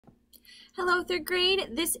Hello, third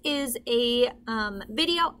grade. This is a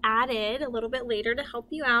video added a little bit later to help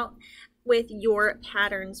you out with your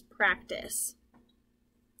patterns practice.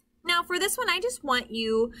 Now for this one, I just want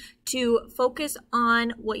you to focus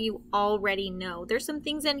on what you already know. There's some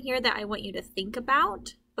things in here that I want you to think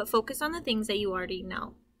about, but focus on the things that you already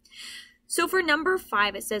know. So for number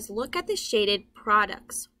 5, it says, look at the shaded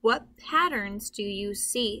products. What patterns do you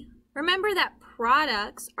see? Remember that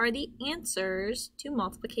products are the answers to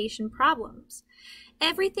multiplication problems.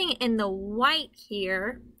 Everything in the white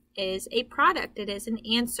here is a product. It is an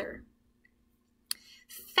answer.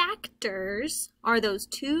 Factors are those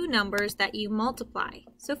two numbers that you multiply.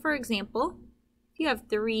 So for example, if you have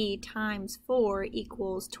 3 times 4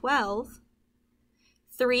 equals 12,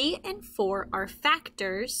 3 and 4 are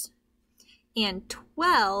factors, and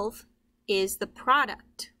 12 is the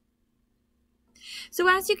product. So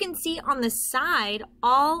as you can see on the side,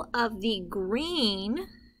 all of the green,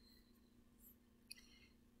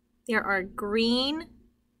 there are green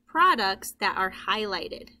products that are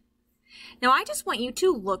highlighted. Now I just want you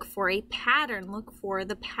to look for a pattern, look for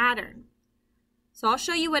the pattern. So I'll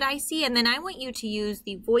show you what I see, and then I want you to use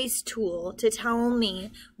the voice tool to tell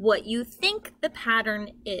me what you think the pattern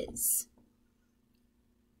is.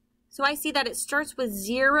 So I see that it starts with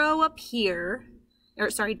 0 up here, or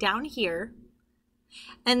sorry, down here.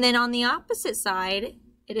 And then on the opposite side,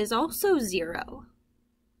 it is also 0.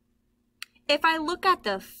 If I look at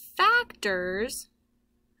the factors,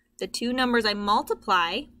 the two numbers I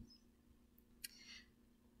multiply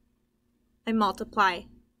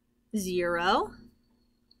 0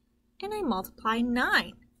 and I multiply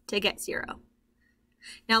 9 to get 0.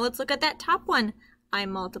 Now let's look at that top one. I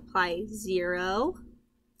multiply 0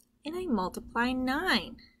 and I multiply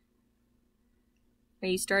 9. Are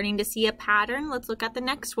you starting to see a pattern? Let's look at the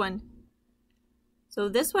next one. So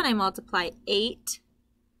this one I multiply 8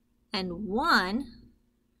 and 1.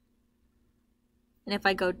 And if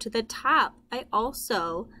I go to the top, I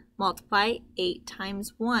also multiply 8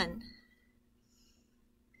 times 1.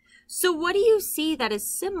 So what do you see that is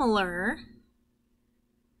similar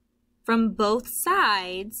from both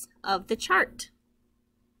sides of the chart?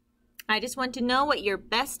 I just want to know what your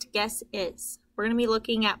best guess is. We're going to be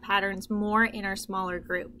looking at patterns more in our smaller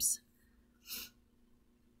groups.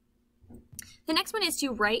 The next one is to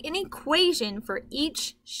write an equation for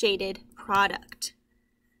each shaded product.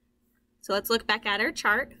 So let's look back at our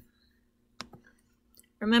chart.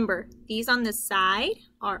 Remember, these on the side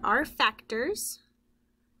are our factors,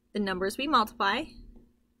 the numbers we multiply.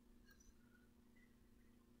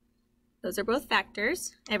 Those are both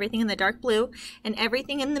factors, everything in the dark blue, and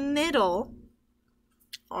everything in the middle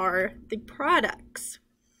are the products.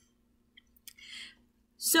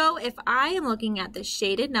 So if I am looking at the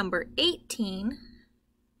shaded number 18,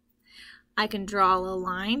 I can draw a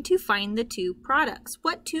line to find the two products.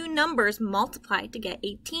 What two numbers multiply to get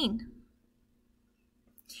 18?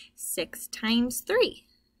 6 times 3.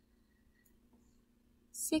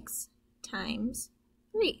 6 times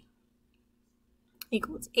 3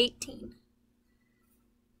 equals 18.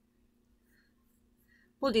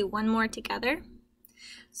 We'll do one more together.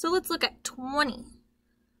 So let's look at 20.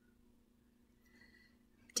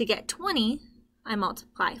 To get 20, I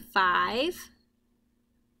multiply 5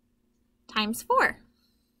 times 4.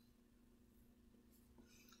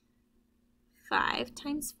 5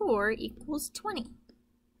 times 4 equals 20.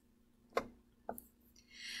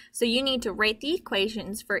 So you need to write the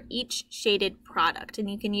equations for each shaded product, and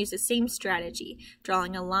you can use the same strategy,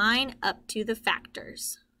 drawing a line up to the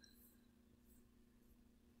factors.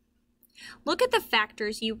 Look at the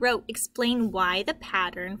factors you wrote. Explain why the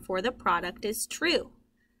pattern for the product is true.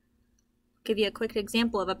 I'll give you a quick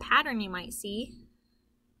example of a pattern you might see.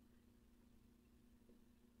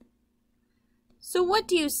 So what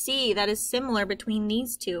do you see that is similar between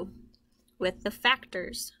these two with the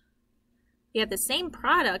factors? You have the same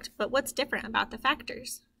product, but what's different about the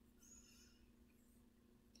factors?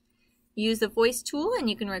 Use the voice tool and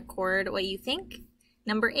you can record what you think.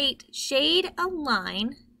 Number 8, shade a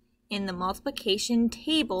line in the multiplication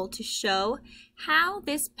table to show how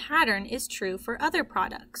this pattern is true for other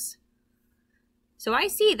products. So I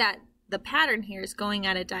see that the pattern here is going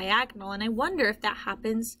at a diagonal, and I wonder if that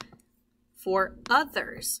happens for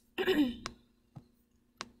others.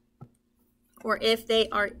 Or if they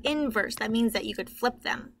are inverse, that means that you could flip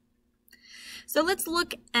them. So let's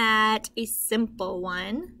look at a simple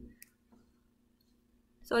one.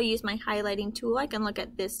 So I'll use my highlighting tool. I can look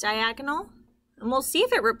at this diagonal, and we'll see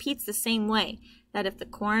if it repeats the same way, that if the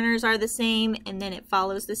corners are the same, and then it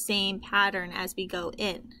follows the same pattern as we go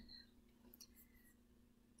in.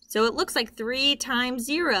 So it looks like 3 times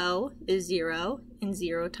 0 is 0, and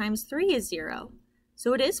 0 times 3 is 0.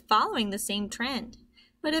 So it is following the same trend.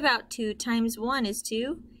 What about 2 times 1 is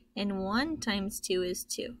 2, and 1 times 2 is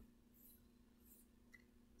 2?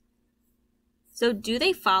 So do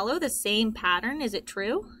they follow the same pattern? Is it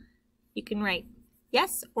true? You can write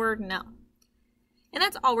yes or no. And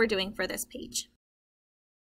that's all we're doing for this page.